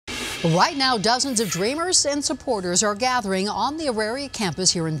Right now, dozens of dreamers and supporters are gathering on the Auraria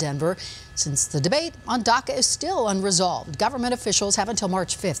campus here in Denver. Since the debate on DACA is still unresolved, government officials have until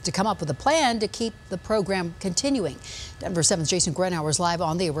March 5th to come up with a plan to keep the program continuing. Denver 7's Jason Grenauer is live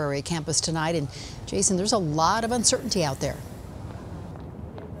on the Auraria campus tonight. And Jason, there's a lot of uncertainty out there.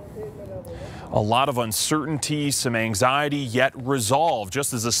 A lot of uncertainty, some anxiety, yet resolved.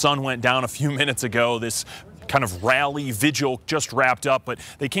 Just as the sun went down a few minutes ago, this kind of rally vigil just wrapped up, but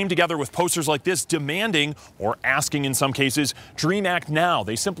they came together with posters like this demanding, or asking in some cases, DREAM Act now.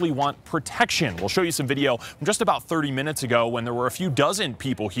 They simply want protection. We'll show you some video from just about 30 minutes ago when there were a few dozen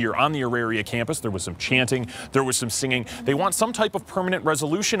people here on the Auraria campus. There was some chanting, there was some singing. They want some type of permanent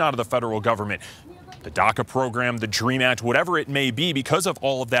resolution out of the federal government. The DACA program, the DREAM Act, whatever it may be, because of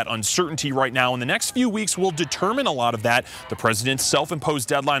all of that uncertainty right now. In the next few weeks will determine a lot of that. The president's self-imposed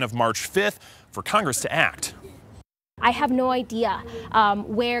deadline of March 5th for Congress to act. I have no idea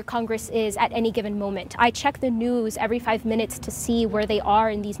where Congress is at any given moment. I check the news every 5 minutes to see where they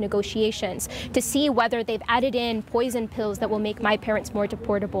are in these negotiations, to see whether they've added in poison pills that will make my parents more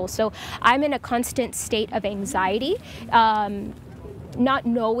deportable. So I'm in a constant state of anxiety, not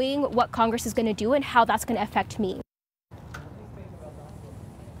knowing what Congress is going to do and how that's going to affect me.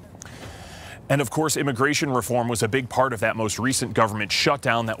 And of course, immigration reform was a big part of that most recent government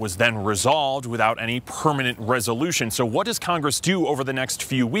shutdown that was then resolved without any permanent resolution. So what does Congress do over the next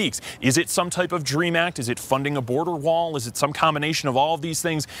few weeks? Is it some type of DREAM Act? Is it funding a border wall? Is it some combination of all of these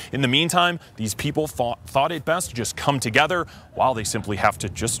things? In the meantime, these people thought it best to just come together while they simply have to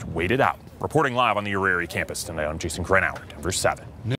just wait it out. Reporting live on the Auraria campus tonight, I'm Jason Grenauer, Denver 7.